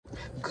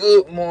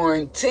Good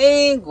morning.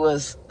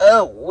 What's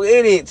up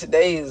with it?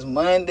 Today is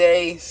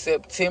Monday,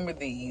 September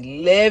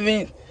the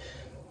 11th.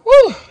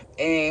 Woo!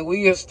 And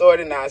we are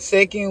starting our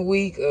second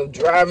week of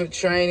driver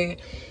training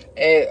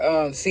at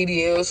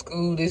CDL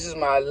School. This is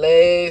my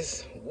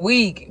last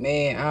week,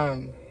 man.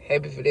 I'm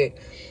happy for that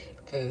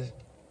because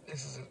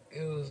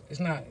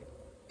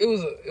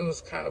it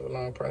was kind of a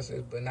long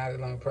process, but not a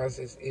long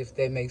process, if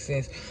that makes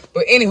sense.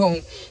 But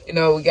anywho,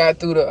 we got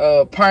through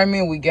the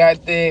permit. We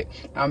got that.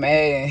 I'm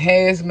adding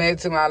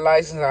hazmat to my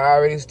license. I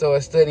already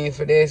started studying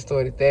for that,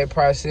 started that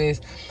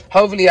process.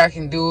 Hopefully I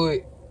can do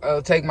it,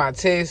 take my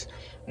test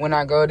when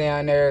I go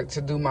down there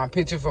to do my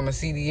picture for my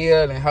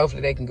CDL, and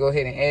hopefully they can go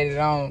ahead and add it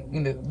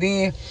on,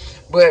 then.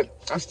 But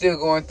I'm still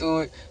going through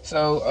it.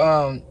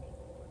 So,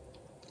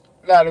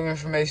 a lot of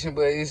information,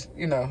 but it's,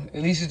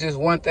 at least it's just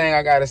one thing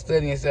I got to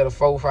study instead of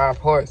 4 or 5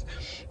 parts.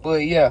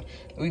 But yeah,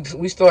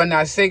 we starting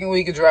our second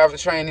week of driver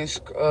training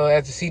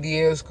at the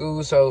CDL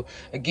school. So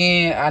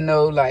again, I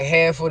know like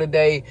half of the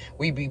day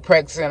we be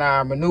practicing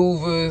our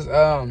maneuvers,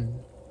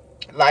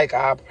 like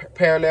our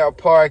parallel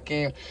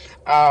parking,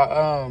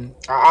 our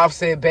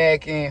offset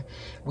backing.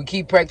 We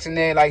keep practicing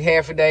that like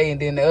half a day, and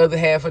then the other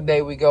half a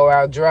day we go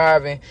out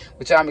driving,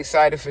 which I'm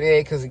excited for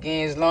that, because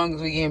again, as long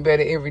as we getting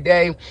better every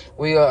day,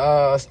 we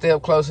are a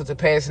step closer to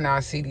passing our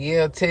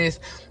CDL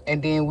test,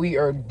 and then we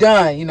are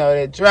done,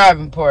 that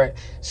driving part.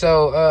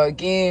 So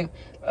again,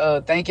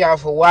 thank y'all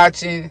for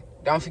watching.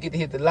 Don't forget to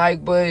hit the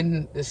like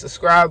button, the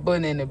subscribe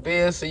button, and the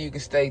bell so you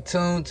can stay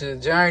tuned to the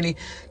journey,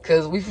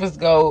 because we first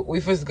go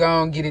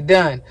and get it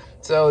done.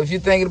 So if you're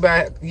thinking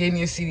about getting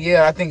your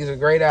CDL, I think it's a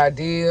great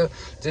idea.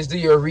 Just do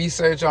your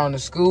research on the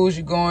schools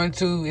you're going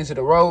to. Is it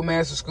a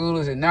roadmaster school?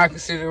 Is it not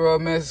considered a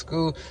roadmaster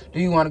school?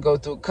 Do you want to go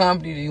through a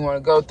company? Do you want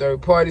to go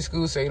third-party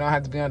school so you don't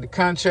have to be under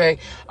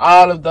contract?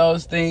 All of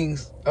those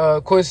things,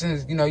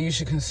 questions, you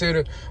should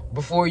consider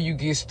before you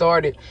get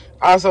started.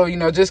 Also,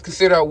 just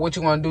consider what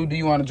you want to do. Do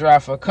you want to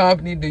drive for a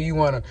company? Do you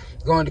want to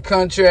go into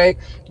contract?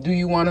 Do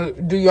you want to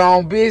do your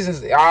own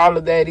business? All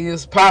of that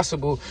is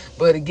possible.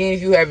 But again,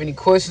 if you have any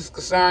questions,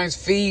 concerns,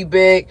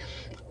 feedback,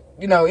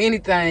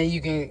 anything, you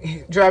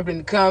can drop it in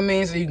the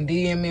comments, or you can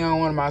DM me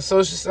on one of my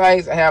social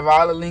sites. I have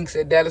all the links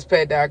at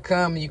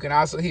dallaspat.com, and you can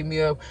also hit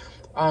me up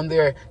on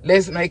there.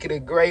 Let's make it a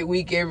great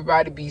week,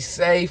 everybody. Be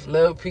safe.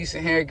 Love, peace,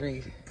 and hair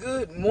grease.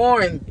 Good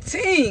morning,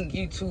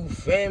 YouTube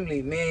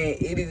family, man.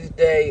 It is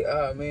day,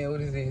 man,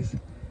 what is this?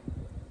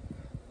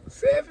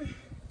 7?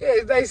 Yeah,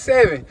 it's day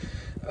 7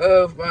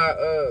 of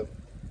my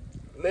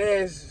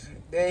last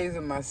days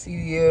of my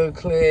CDL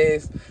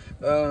class.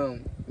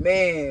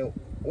 Man,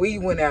 we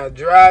went out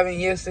driving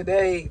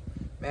yesterday.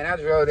 Man, I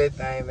drove that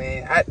thing,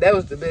 man. That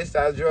was the best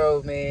I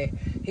drove,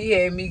 man. He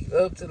had me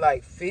up to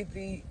like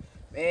 50,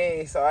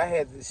 man, so I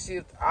had to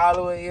shift all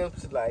the way up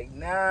to like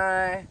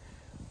 9.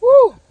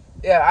 Woo!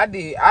 Yeah, I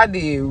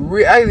did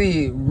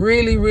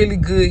really, really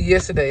good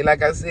yesterday.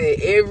 Like I said,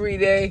 every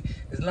day,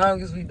 as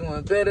long as we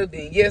doing better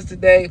than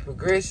yesterday,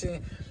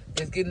 progression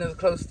is getting us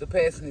closer to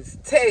passing this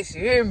test,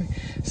 you hear me?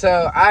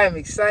 So I am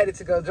excited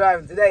to go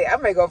driving today. I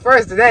may go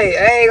first today.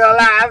 I ain't gonna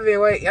lie, I've been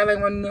waiting. Y'all like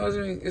one of those?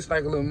 It's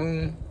like a little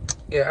moon.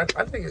 Yeah,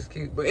 I think it's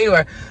cute. But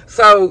anyway,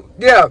 so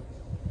yeah,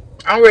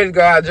 I'm ready to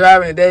go out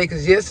driving today,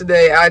 because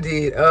yesterday I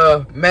did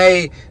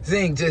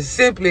amazing, just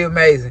simply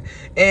amazing.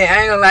 And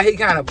I ain't gonna lie, he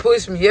kind of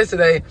pushed me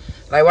yesterday,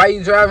 like, why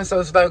you driving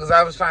so slow? Because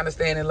I was trying to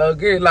stay in low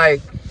gear,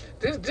 like,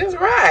 just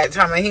ride.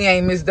 Tell me he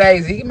ain't Miss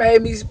Daisy. He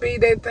made me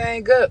speed that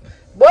thing up,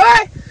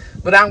 boy.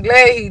 But I'm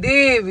glad he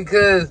did,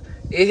 because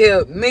it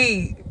helped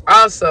me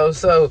also.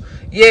 So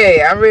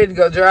yeah, I'm ready to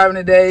go driving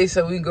today,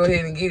 so we can go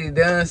ahead and get it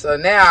done. So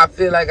now I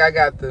feel like I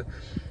got the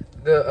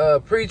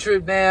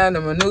pre-trip down,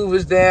 the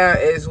maneuvers down,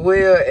 as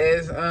well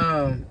as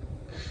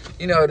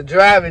the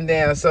driving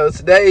down. So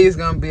today is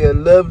gonna be a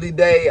lovely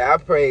day. I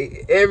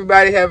pray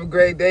everybody have a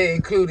great day,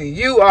 including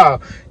you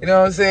all. You know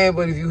what I'm saying?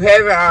 But if you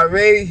haven't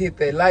already, hit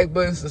that like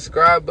button,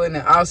 subscribe button,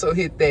 and also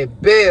hit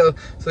that bell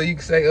so you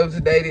can stay up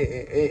to date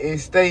and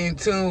stay in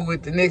tune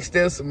with the next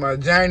steps of my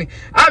journey.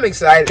 I'm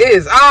excited. It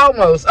is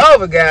almost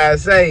over,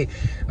 guys.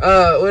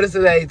 What is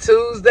today?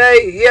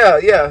 Tuesday?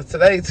 Yeah.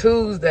 Today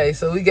Tuesday.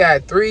 So we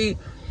got 3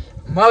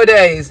 more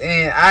days,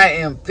 and I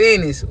am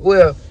finished.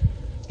 Well,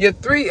 yeah,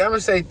 I'm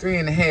gonna say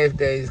 3.5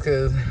 days,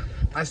 because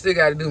I still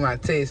got to do my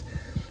test.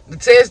 The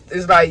test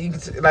is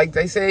like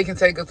they say, it can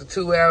take up to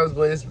 2 hours,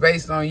 but it's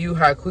based on you,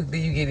 how quickly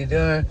you get it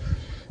done.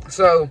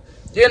 So,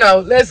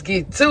 let's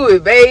get to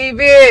it,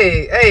 baby.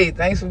 Hey,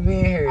 thanks for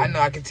being here. I know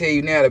I can tell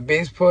you now the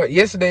best part.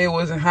 Yesterday it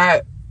wasn't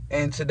hot,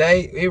 and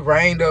today it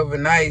rained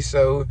overnight,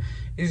 so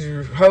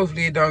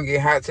hopefully it don't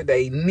get hot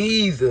today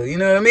neither. You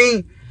know what I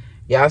mean?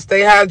 Y'all stay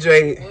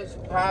hydrated. What's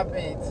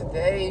poppin'?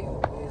 Today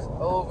is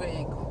over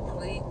and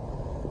complete.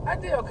 I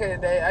did okay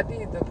today. I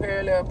did the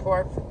parallel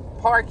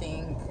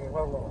parking.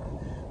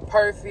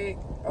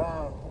 Perfect.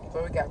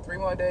 So we got 3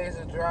 more days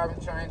of driving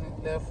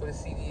training left for the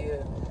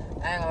CDL.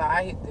 I ain't gonna lie,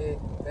 I hit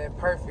that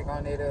perfect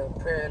on that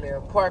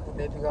parallel park with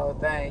that big old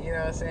thing. You know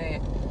what I'm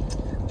saying?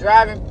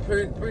 Driving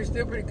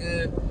still pretty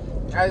good.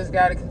 I just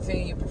gotta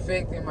continue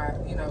perfecting my,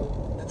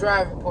 the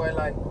driving part.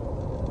 Like,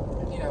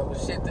 you know,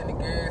 shifting the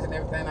gears and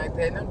everything like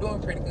that. And I'm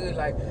doing pretty good.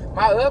 Like,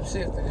 my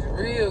upshift is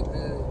real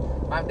good.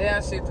 My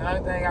downshift, the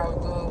only thing I was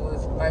doing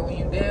was, like, when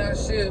you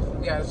downshift,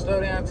 you gotta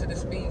slow down to the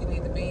speed you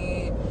need to be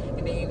in,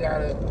 and then you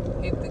gotta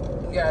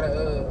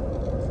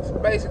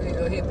basically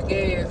hit the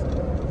gas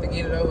to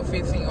get it over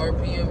 15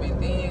 RPM,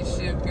 and then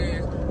shift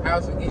gears. I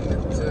was getting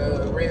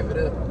to rev it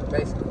up,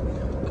 basically.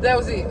 But that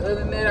was it. Other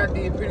than that, I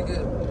did pretty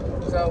good.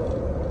 So,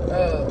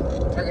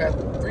 I got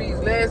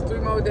last 3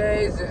 more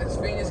days, just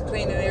finished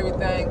cleaning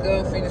everything,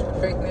 finished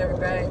perfecting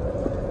everything.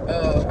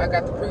 I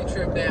got the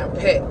pre-trip down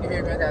pat. You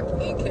hear me? I got the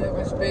in-cab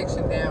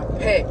inspection down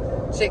pat.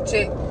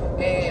 Check.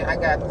 And I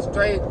got the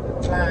straight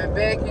line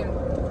backing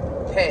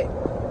pat.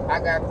 I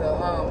got the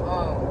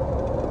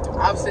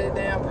offset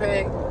down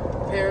pat,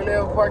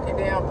 parallel parking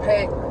down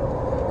pat.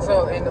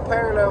 So in the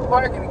parallel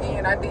parking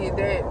again, I did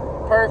that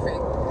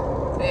perfect.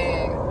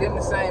 And them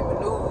the same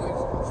maneuvers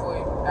for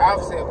the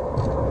offset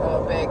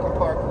back and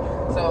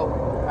parking. So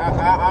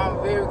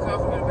I'm very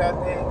confident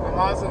about that. I'm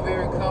also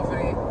very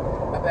confident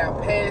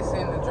about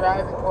passing the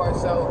driving part.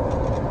 So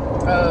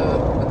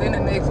within the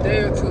next day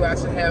or two, I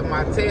should have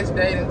my test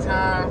date and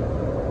time,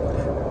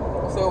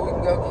 so we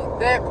can go get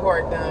that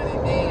part done,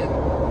 and then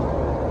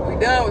we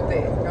done with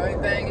that. The only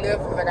thing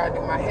left is I gotta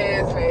do my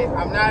hazmat.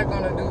 I'm not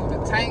gonna do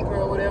the tanker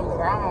or whatever,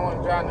 because I don't want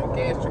to drive no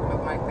gas truck or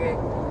nothing like that.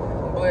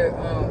 But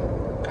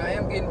I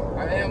am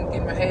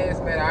getting my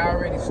hazmat. I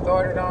already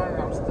started on it.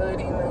 I'm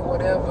studying or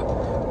whatever.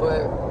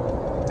 But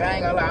I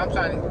ain't gonna lie, I'm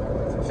trying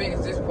to finish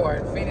this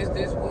part, finish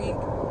this week,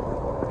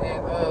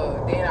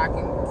 and then I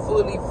can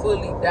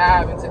fully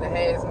dive into the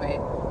hazmat.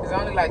 It's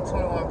only like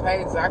 21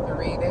 pages. I can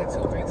read that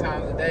 2-3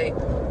 times a day.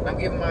 I'm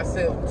giving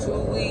myself 2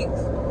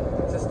 weeks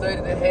to study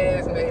the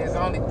hazmat. It's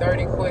only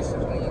 30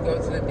 questions when you go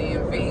to the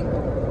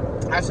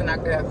DMV. I should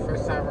knock that out the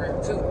first time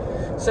around too.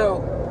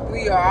 So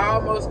we are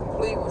almost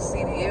complete with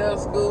CDL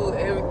school.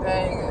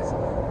 Everything is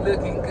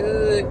looking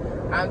good.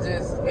 I'm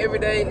just every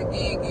day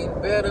again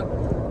getting better,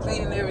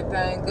 cleaning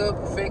everything up,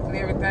 perfecting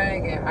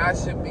everything, and I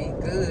should be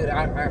good.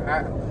 I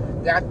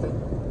got the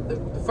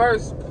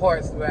first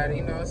parts about it,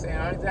 you know what I'm saying?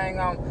 The only thing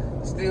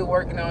I'm still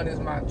working on is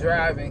my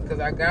driving, because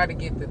I got to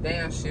get the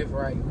downshift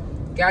right.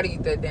 Got to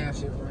get that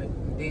downshift right.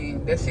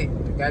 Then that's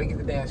it. Got to get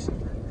the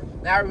downshift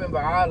right. Now I remember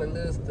all the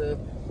little stuff.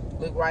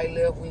 Look right,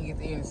 left when you get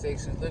the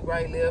intersections. Look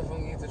right, left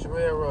when you get to the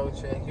railroad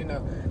track. You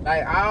know,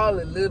 like all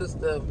the little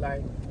stuff,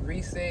 like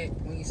reset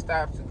when you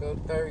stop to go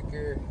 3rd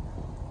gear.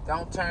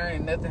 Don't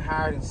turn nothing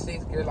higher than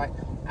 6th gear. Like,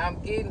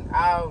 I'm getting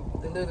all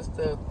the little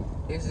stuff.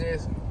 It's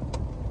just,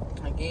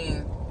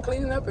 again,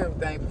 cleaning up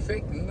everything,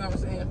 perfecting. You know what I'm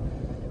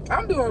saying?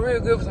 I'm doing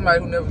real good for somebody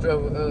who never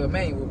drove a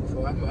manual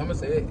before. I'm gonna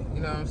say that.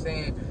 You know what I'm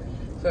saying?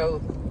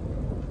 So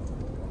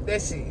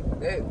that's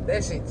it.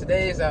 That's it.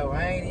 Today is over.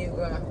 I ain't even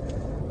gonna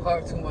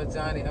harp too much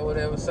on it or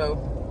whatever. So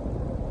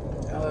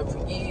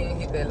again,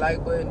 hit that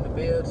like button, the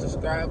bell, the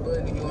subscribe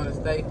button if you want to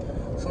stay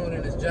tuned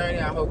in this journey.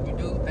 I hope you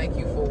do. Thank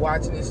you for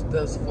watching this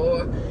thus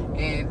far.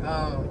 And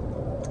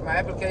my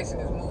application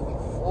is moving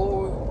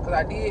forward, because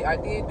I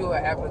did do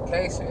an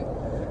application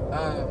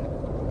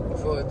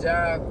for a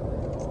job.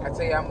 I'll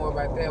tell y'all more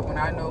about that when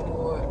I know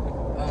more.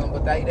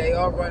 But they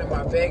are running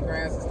my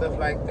backgrounds and stuff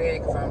like that,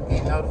 because I'm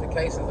getting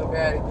notifications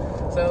about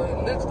it. So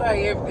it looks like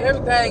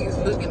everything is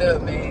looking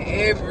up, man.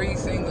 Every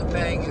single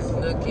thing is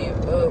looking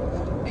up.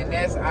 And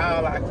that's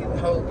all I can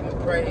hope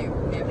and pray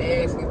and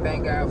ask and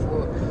thank God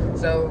for.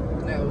 So,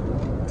 you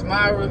know,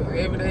 tomorrow,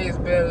 every day is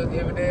better.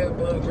 Every day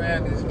above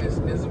ground is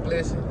a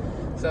blessing.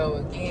 So,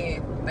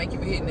 again, thank you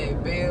for hitting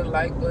that bell,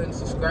 like button,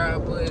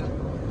 subscribe button.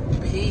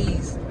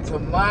 Peace.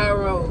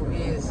 Tomorrow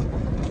is,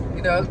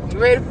 you know, get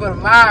ready for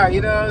tomorrow.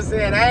 You know what I'm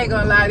saying? I ain't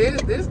gonna lie,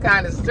 this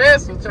kind of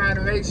stressful, trying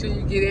to make sure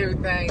you get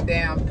everything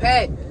down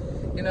pat.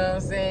 You know what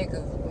I'm saying?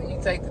 Because when you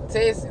take the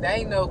test, it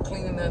ain't no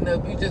cleaning nothing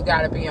up. You just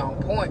gotta be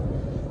on point.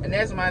 And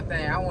that's my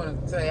thing. I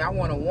want to tell you, I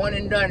want to one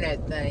and done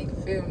that thing. You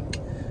feel me?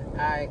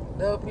 Alright,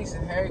 little piece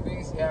of hair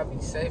grease. Y'all be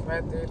safe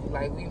out there.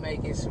 Like, we may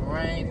get some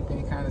rain. It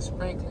been kind of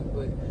sprinkling,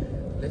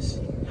 but let's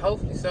see.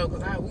 Hopefully so,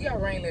 because we got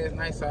rain last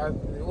night, so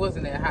it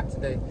wasn't that hot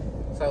today.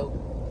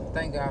 So,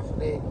 thank God for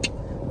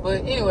that.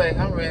 But anyway,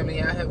 I'm rambling.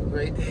 Y'all have a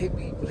great day.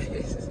 Be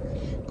blessed.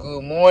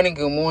 Good morning,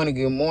 good morning,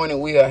 good morning.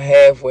 We are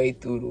halfway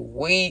through the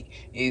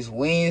week. It's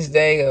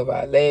Wednesday of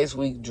our last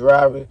week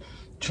driver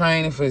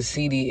training for the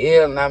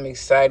CDL, and I'm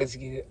excited to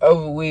get it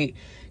over with,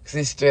 because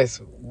it's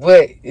stressful.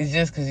 But it's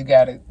just because you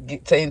got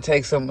to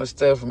take so much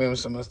stuff, remember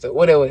so much stuff,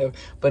 whatever.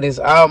 But it's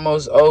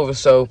almost over.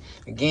 So,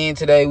 again,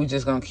 today we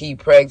just going to keep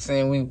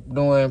practicing. We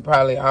doing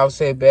probably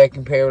offset back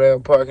and parallel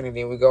parking, and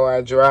then we go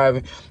out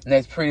driving. And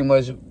that's pretty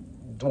much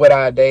what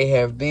our day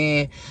have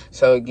been.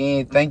 So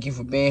again, thank you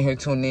for being here,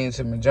 tuning in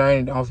to my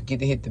journey. Don't forget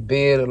to hit the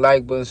bell, the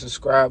like button,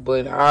 subscribe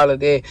button, all of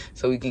that,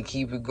 so we can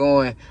keep it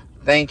going.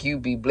 Thank you.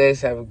 Be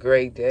blessed. Have a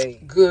great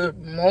day.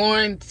 Good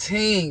morning,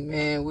 team.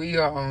 Man, we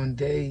are on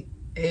day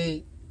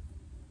 8.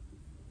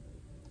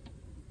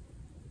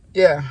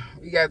 Yeah,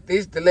 we got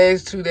this the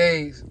last 2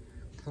 days.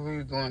 We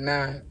were doing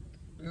 9.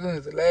 This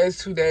was the last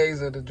 2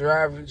 days of the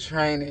driver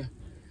training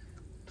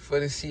for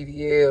the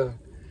CDL.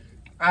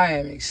 I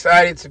am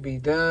excited to be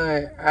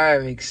done. I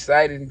am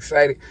excited.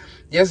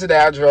 Yesterday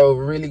I drove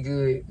really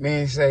good,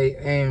 man.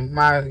 And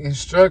my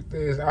instructor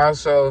is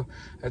also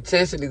a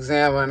testing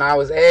examiner, and I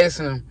was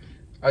asking him,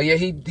 oh yeah,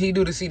 he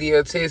do the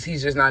CDL test.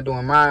 He's just not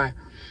doing mine.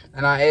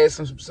 And I asked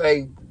him,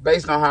 say,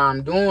 based on how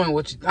I'm doing,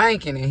 what you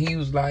thinking? And he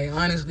was like,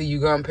 honestly, you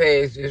gonna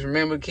pass. Just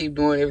remember to keep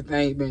doing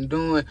everything you've been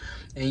doing,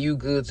 and you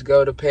good to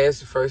go to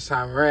pass the first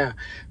time around.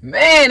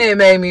 Man, it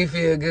made me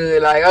feel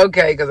good. Like,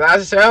 okay, because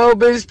I sure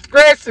been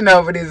stressing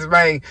over this,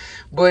 man.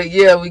 But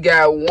yeah, we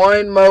got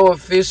one more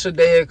official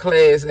day of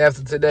class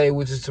after today,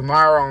 which is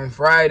tomorrow on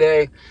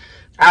Friday.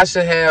 I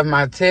should have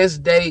my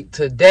test date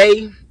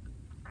today.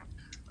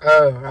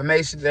 We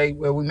made sure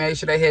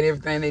they had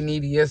everything they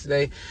needed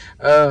yesterday.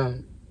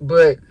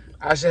 But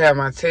I should have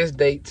my test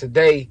date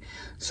today,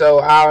 so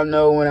I'll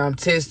know when I'm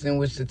testing,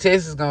 which the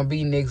test is going to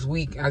be next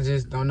week. I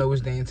just don't know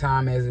which day and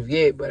time as of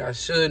yet, but I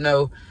should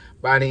know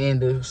by the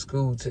end of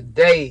school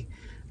today.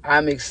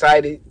 I'm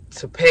excited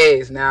to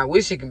pass. Now, I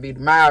wish it can be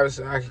tomorrow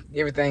so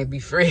everything be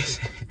fresh.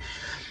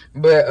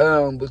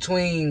 But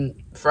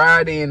between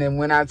Friday and then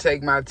when I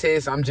take my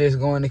test, I'm just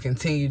going to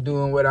continue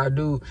doing what I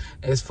do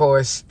as far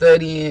as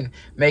studying,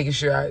 making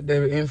sure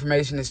the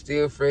information is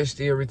still fresh,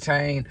 still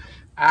retained.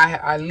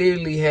 I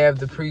literally have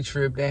the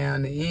pre-trip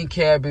down, the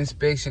in-cab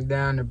inspection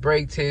down, the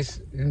brake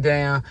test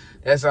down.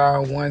 That's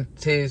all one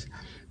test.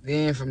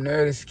 Then from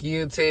there, the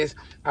skill test.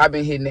 I've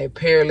been hitting that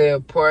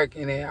parallel park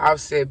and then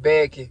offset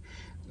back and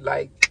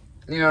like,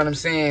 you know what I'm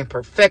saying,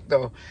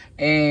 perfecto.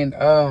 And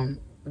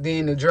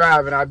then the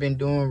driving, I've been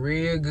doing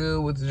real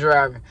good with the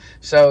driving.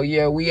 So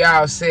yeah, we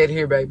all set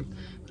here, baby.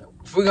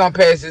 If we're going to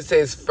pass this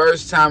test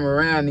first time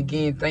around,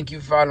 again, thank you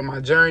for following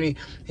my journey.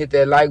 Hit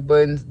that like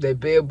button, that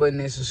bell button,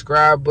 that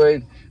subscribe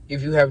button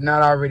if you have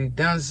not already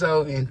done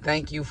so. And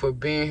thank you for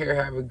being here.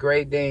 Have a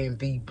great day and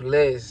be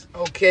blessed.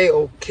 Okay.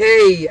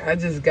 I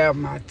just got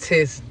my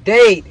test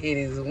date. It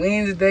is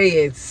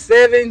Wednesday at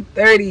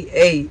 7:30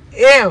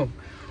 a.m.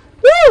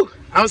 Woo!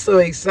 I'm so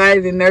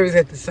excited and nervous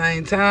at the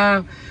same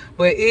time.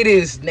 But it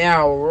is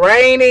now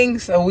raining,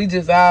 so we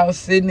just all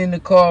sitting in the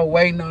car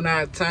waiting on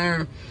our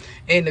turn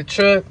in the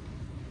truck.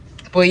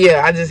 But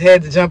yeah, I just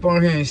had to jump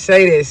on here and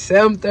say that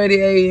 7:30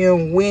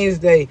 a.m.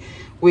 Wednesday,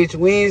 which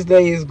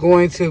Wednesday is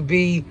going to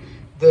be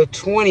the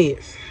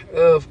 20th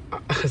of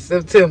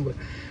September.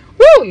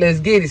 Woo! Let's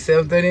get it.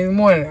 7:30 in the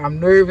morning. I'm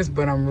nervous,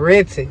 but I'm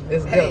ready.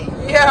 Let's go. Hey,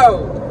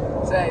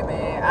 yo! Say,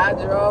 man, I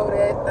drove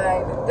that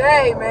thing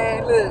today,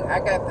 man. Look, I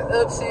got the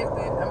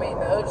upshifting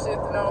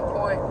on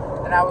point,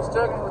 and I was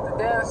struggling with the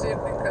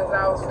downshifting because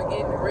I was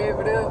forgetting to rev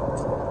it up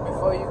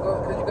before you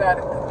go, because you got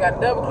a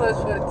double clutch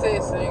for the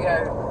test, so you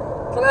got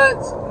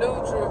clutch,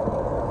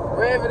 neutral,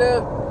 rev it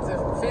up to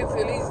 50,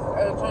 at least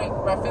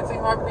about 15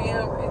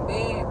 RPM, and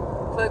then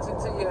clutch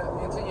into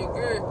your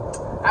gear.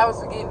 I was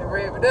forgetting to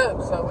rev it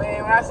up. So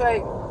man, when I say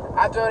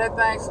I drove that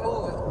thing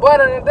smooth as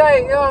butter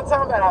today, you know what I'm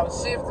talking about? I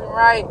was shifting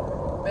right,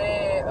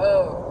 man.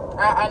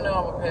 I know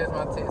I'm gonna pass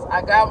my test.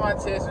 I got my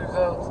test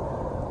results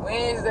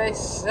Wednesday,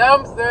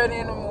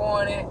 7:30 in the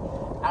morning.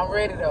 I'm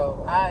ready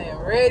though. I am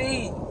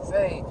ready.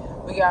 Say,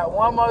 we got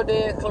one more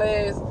day of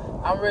class.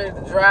 I'm ready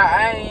to drive.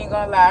 I ain't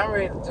gonna lie, I'm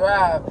ready to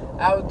drive.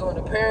 I was doing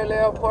the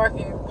parallel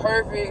parking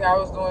perfect. I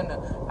was doing the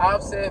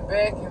offset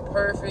backing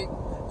perfect.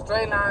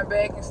 Straight line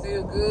backing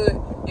still good.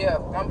 Yeah,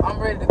 I'm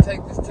ready to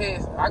take this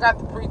test. I got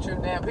the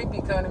pre-trip down. People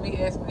be coming to me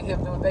asking me to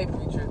help them with their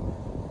pre-trip.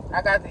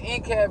 I got the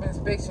in-cab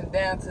inspection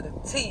down to the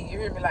T. You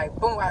hear me? Like,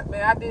 boom. I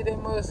did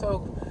that mud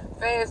so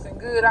fast and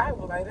good. I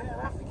was like, damn,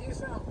 I forget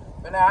something.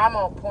 But now I'm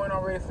on point.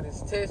 I'm ready for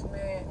this test,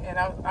 man. And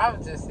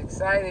I'm just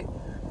excited.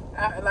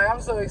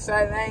 I'm so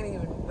excited. I ain't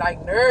even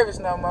like nervous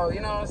no more.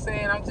 You know what I'm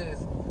saying? I'm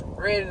just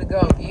ready to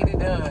go, get it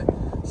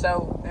done.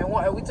 So,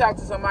 and we talked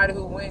to somebody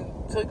who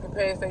took and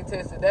passed their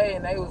test today,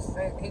 and he was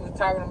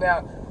talking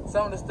about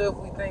some of the stuff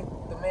we think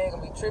the man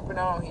gonna be tripping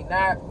on. He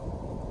not.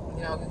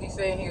 You know, he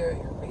said he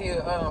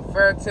a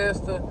fair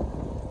tester.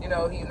 You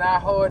know, he's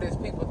not hard as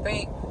people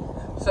think.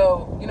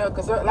 So, you know,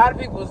 because a lot of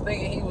people was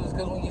thinking because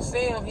when you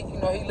see him, he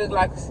looked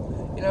like,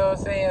 you know what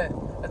I'm saying,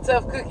 a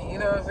tough cookie. You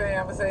know what I'm saying?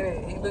 I'm gonna say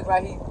that he looked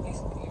like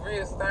he's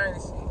real stern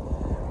and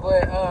shit.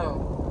 But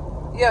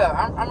yeah,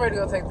 I'm ready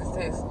to go take this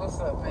test. What's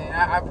up, man?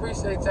 I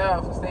appreciate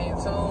y'all for staying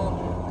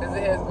tuned, because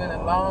it has been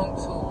a long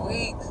 2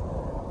 weeks.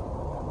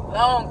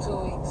 Long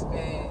 2 weeks,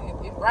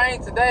 man. It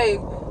rained today.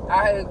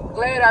 I'm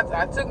glad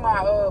I took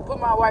put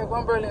my white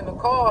umbrella in the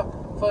car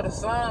for the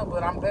sun,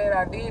 but I'm glad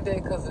I did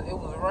that because it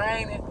was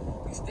raining.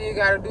 You still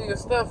got to do your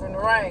stuff in the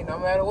rain, no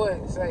matter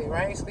what. Say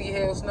rain, sleet,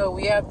 hail, snow,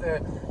 we out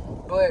there.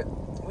 But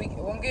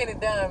I'm getting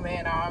it done,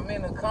 man. I'm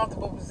in a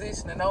comfortable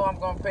position to know I'm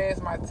going to pass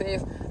my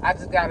test. I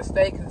just got to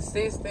stay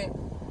consistent.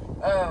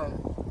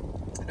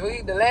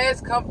 The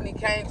last company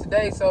came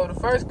today. So the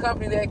first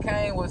company that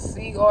came was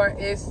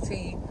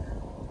CRST,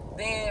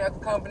 then a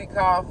company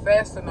called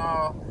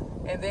Fastenal,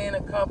 and then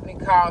a company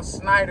called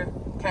Snyder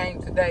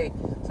came today.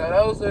 So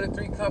those are the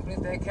three companies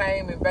that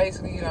came and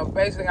basically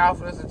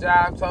offered us a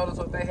job, told us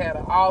what they had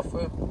to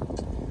offer.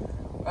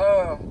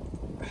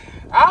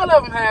 All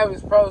of them have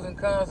its pros and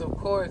cons, of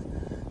course,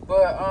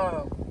 but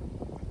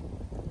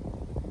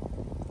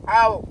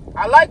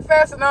I like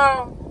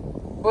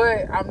Fastenal,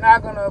 but I'm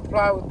not gonna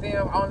apply with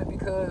them only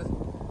because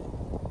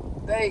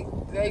they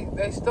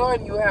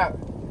starting you out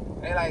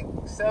at like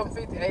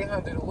 $750,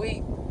 $800 a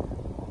week.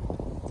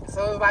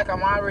 So it's like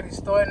I'm already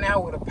starting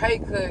out with a pay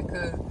cut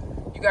because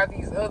you got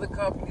these other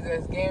companies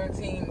that's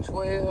guaranteeing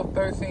 12,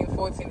 13,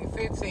 14, and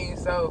 15.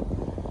 So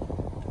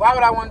why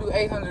would I want to do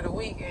 $800 a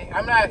week? And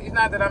it's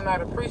not that I'm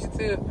not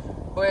appreciative,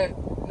 but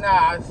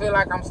I feel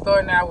like I'm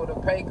starting out with a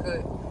pay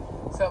cut.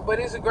 So, but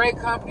it's a great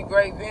company,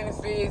 great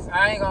benefits.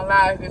 I ain't gonna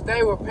lie. If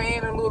they were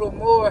paying a little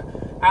more,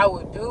 I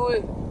would do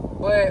it.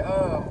 But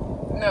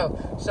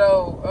no.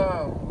 So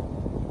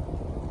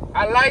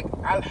I like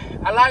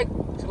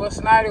what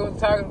Snyder was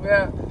talking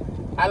about.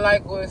 I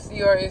like what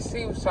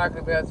CRSC was talking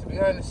about, to be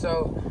honest.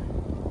 So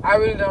I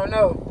really don't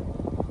know.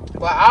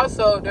 But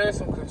also there's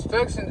some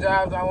construction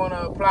jobs I want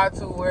to apply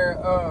to where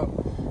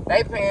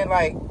they paying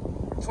like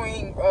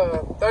between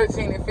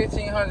 $1,300 and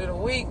 $1,500 a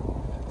week.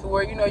 To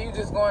where, you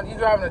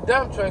driving a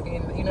dump truck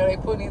and, they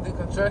putting either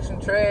construction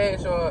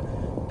trash or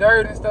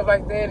dirt and stuff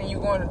like that and you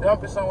going to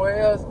dump it somewhere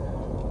else.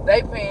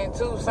 They paying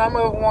too. Some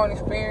of them want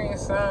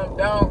experience, some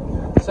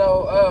don't.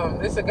 So,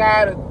 it's a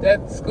guy at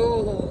the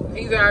school who,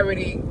 he's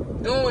already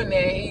doing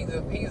that. He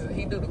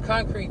do the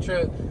concrete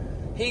truck.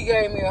 He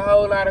gave me a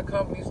whole lot of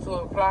companies to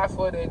apply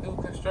for that do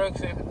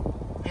construction.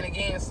 And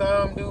again,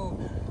 some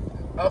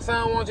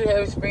want you to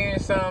have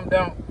experience, some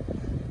don't.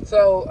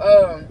 So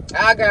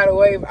I gotta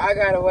weigh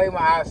my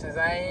options.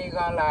 I ain't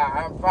gonna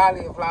lie. I'm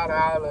probably apply to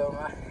all of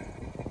them.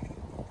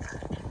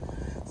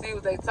 See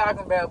what they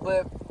talking about.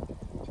 But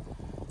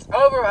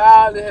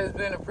overall, it has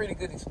been a pretty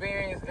good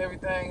experience.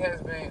 Everything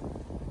has been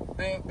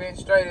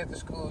straight at the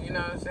school. You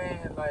know what I'm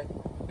saying? Like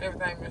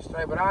everything been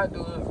straight. But I'll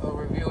do a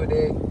review of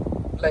that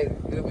later.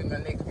 It'll be my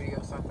next video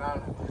or something. I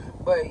don't know.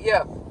 But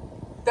yeah.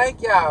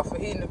 Thank y'all for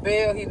hitting the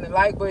bell, hitting the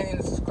like button,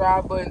 hitting the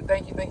subscribe button.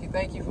 Thank you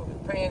for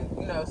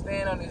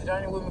staying on this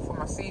journey with me for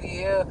my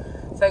CDL.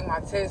 Take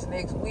my test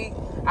next week.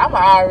 I'm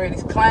already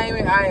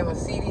claiming I am a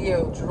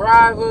CDL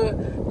driver,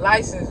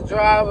 licensed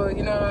driver.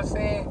 You know what I'm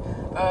saying?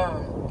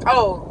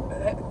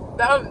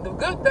 The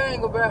good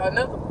thing about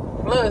another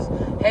plus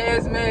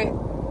hazmat,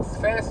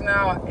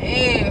 Fastenal,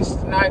 and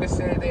Snyder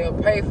said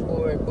they'll pay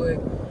for it.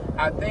 But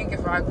I think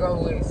if I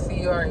go with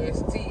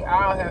CRST,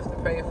 I'll have to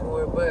pay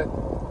for it. But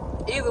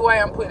either way,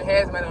 I'm putting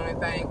hazmat on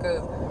anything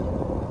because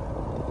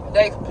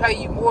they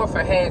pay you more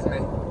for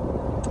hazmat.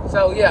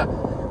 So, yeah,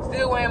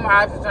 still weighing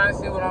my options, trying to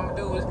see what I'm going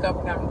to do, which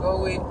company I'm going to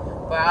go with.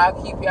 But I'll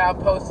keep y'all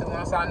posted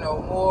once I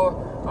know more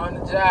on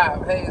the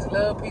job. Hey, it's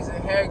love, peace,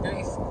 and hair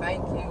grease.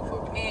 Thank you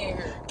for being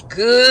here.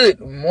 Good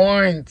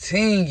morning,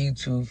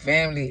 YouTube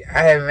family. I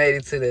have made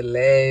it to the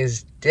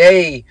last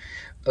day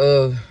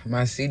of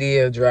my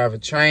CDL driver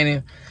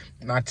training.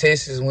 My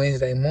test is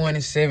Wednesday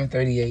morning,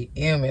 7:30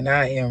 a.m. and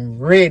I am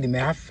ready,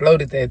 man. I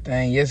floated that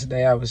thing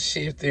yesterday. I was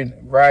shifting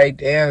right,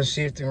 down,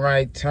 shifting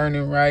right,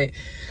 turning right.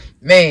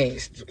 Man,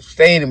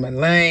 staying in my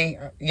lane.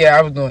 Yeah,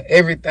 I was doing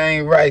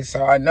everything right.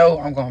 So I know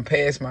I'm going to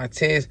pass my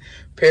test.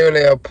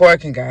 Parallel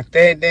parking, got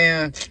that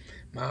down.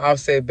 My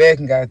offset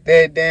backing, got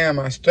that down.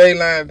 My straight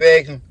line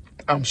backing,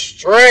 I'm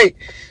straight.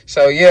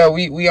 So yeah,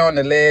 we on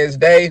the last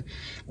day.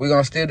 We're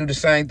going to still do the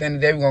same thing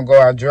today. We're going to go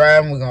out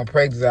driving. We're going to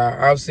practice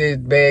our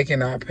offset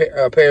backing, our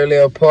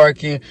parallel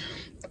parking,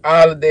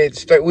 all of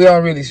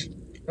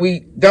that. We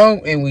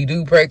don't and we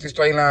do practice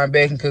straight line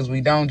backing because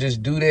we don't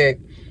just do that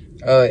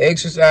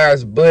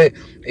exercise, but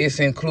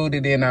it's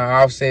included in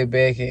our offset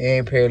backing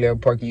and parallel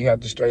parking. You have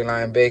to straight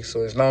line back.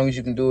 So as long as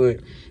you can do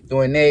it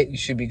doing that, you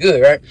should be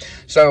good, right?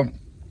 So,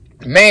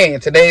 man,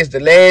 today is the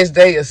last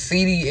day of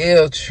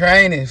CDL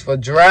training for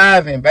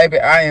driving, baby.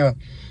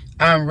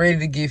 I'm ready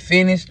to get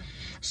finished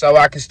so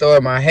I can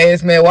start my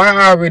hazmat. Well,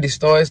 I already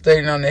started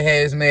studying on the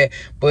hazmat,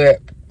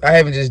 but I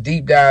haven't just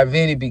deep dive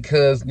in it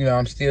because,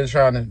 I'm still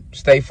trying to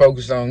stay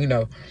focused on,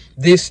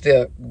 this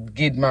step,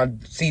 get my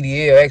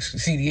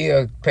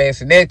CDL,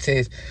 passing that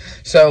test.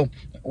 So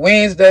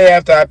Wednesday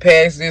after I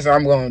pass this,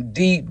 I'm going to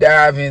deep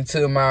dive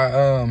into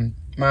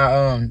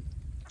my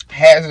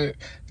hazard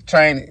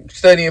training,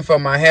 studying for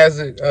my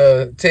hazard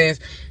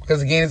test,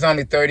 because again, it's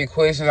only 30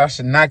 questions. I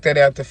should knock that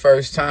out the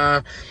first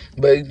time,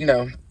 but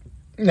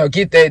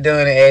get that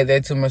done and add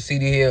that to my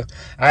CDL.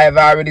 I have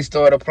already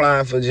started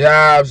applying for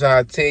jobs.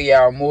 I'll tell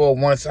y'all more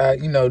once I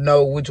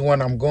know which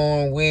one I'm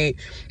going with,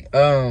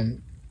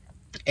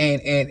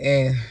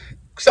 and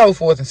so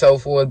forth and so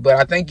forth. But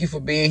I thank you for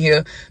being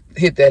here.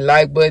 Hit that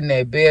like button,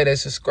 that bell, that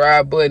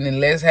subscribe button, and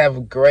let's have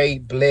a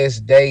great,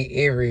 blessed day,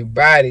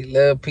 everybody.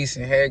 Love, peace,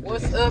 and hair.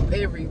 What's up,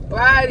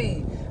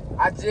 everybody?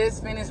 I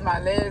just finished my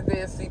last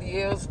day of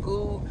CDL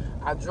school.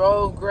 I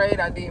drove great.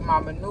 I did my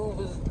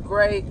maneuvers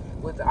great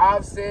with the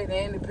offset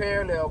and the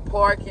parallel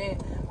parking.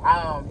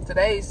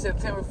 Today is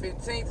September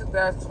 15th,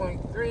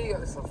 2023.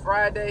 It's a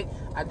Friday.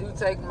 I do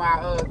take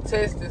my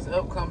test this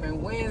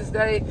upcoming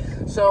Wednesday.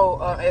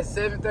 So at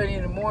 7:30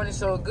 in the morning.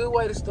 So a good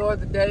way to start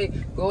the day.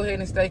 Go ahead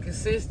and stay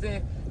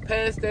consistent.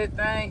 Pass that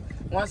thing.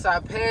 Once I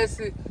pass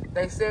it,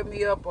 they set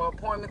me up an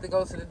appointment to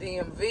go to the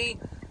DMV.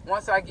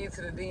 Once I get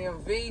to the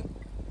DMV,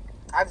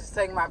 I just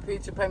take my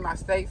picture, pay my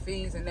state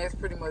fees, and that's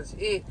pretty much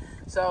it.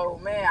 So,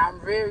 man,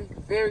 I'm very,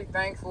 very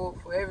thankful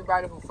for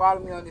everybody who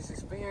followed me on this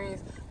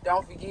experience.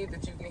 Don't forget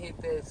that you can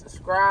hit that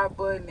subscribe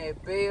button,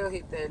 that bell,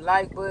 hit that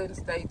like button.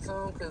 Stay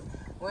tuned, because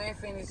we ain't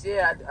finished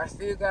yet. I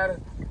still got to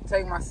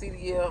take my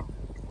CDL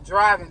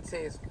driving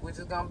test, which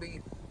is going to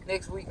be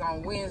next week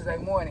on Wednesday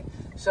morning.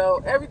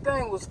 So,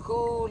 everything was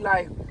cool.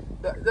 Like,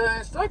 the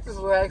instructors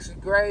were actually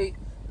great.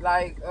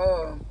 Like,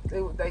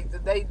 they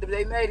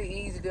made it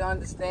easy to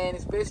understand,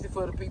 especially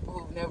for the people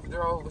who've never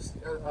drove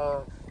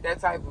that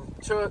type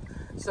of truck.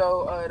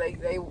 So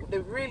they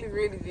really,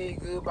 really did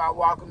good about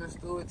walking us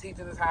through it,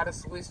 teaching us how to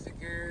switch the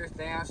gears,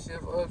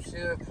 downshift,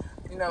 upshift,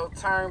 you know,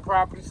 turn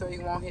properly so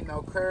you won't hit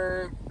no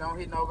curb, don't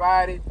hit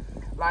nobody.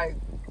 Like,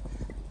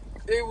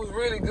 it was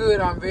really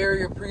good. I'm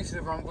very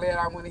appreciative. I'm glad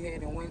I went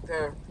ahead and went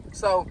there.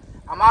 So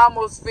I'm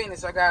almost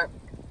finished. I got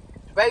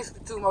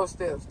basically 2 more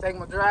steps. Take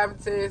my driving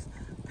test,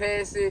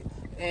 pass it,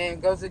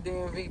 and go to the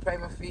DMV, pay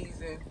my fees,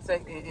 and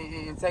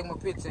take my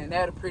picture, and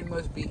that'll pretty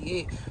much be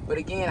it. But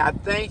again, I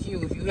thank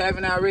you. If you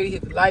haven't already,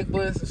 hit the like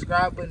button,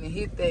 subscribe button, and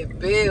hit that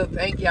bell.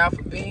 Thank y'all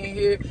for being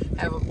here.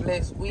 Have a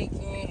blessed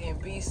weekend,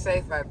 and be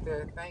safe out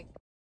there. Thank you.